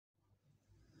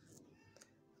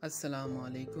Assalamu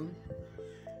alaikum.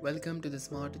 Welcome to the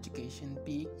Smart Education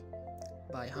Peak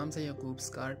by Hamza Yaqub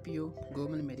Scorpio,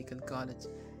 Government Medical College.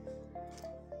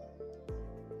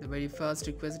 The very first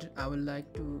request I would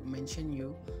like to mention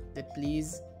you that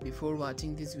please before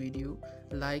watching this video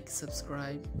like,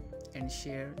 subscribe and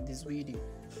share this video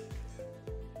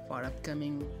for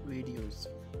upcoming videos.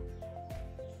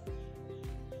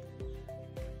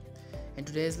 In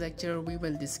today's lecture we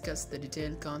will discuss the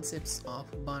detailed concepts of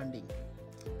bonding.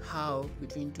 How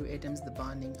between two atoms the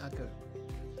bonding occur.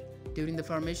 During the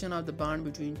formation of the bond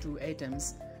between two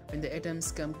atoms, when the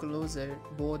atoms come closer,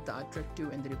 both the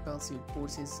attractive and the repulsive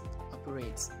forces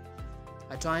operates.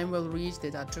 A time will reach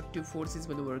that the attractive forces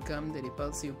will overcome the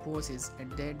repulsive forces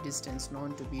at that distance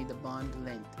known to be the bond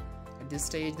length. At this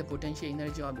stage, the potential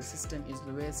energy of the system is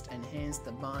lowest and hence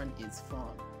the bond is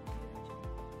formed.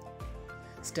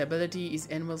 Stability is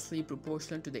inversely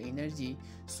proportional to the energy,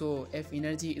 so if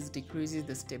energy is decreases,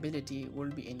 the stability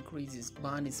will be increases.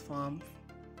 Bond is formed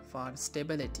for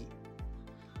stability.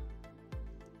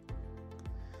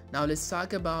 Now let's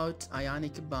talk about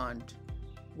ionic bond.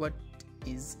 What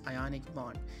is ionic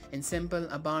bond? In simple,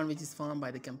 a bond which is formed by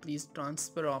the complete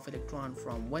transfer of electron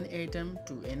from one atom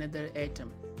to another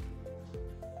atom,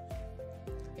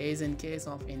 as in case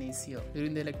of NaCl.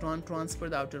 During the electron transfer,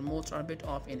 the outermost orbit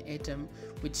of an atom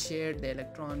which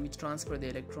transfer the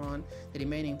electron, the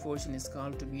remaining portion is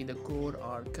called to be the core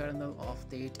or kernel of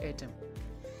that atom.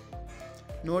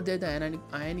 Note that the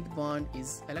ionic bond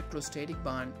is electrostatic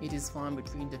bond. It is formed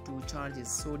between the two charges,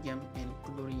 sodium and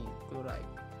chloride.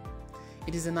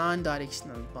 It is a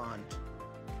non-directional bond,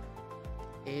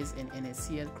 as in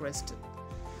NaCl crystal.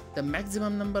 The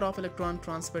maximum number of electron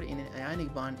transfer in an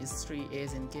ionic bond is 3,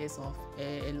 as in case of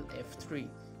AlF3.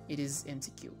 It is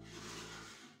MCQ.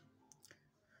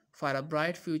 For a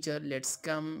bright future, let's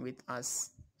come with us.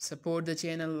 Support the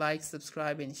channel, like,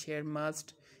 subscribe and share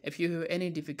must. If you have any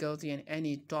difficulty in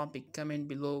any topic, comment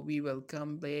below. We will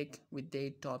come back with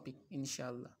that topic,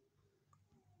 inshallah.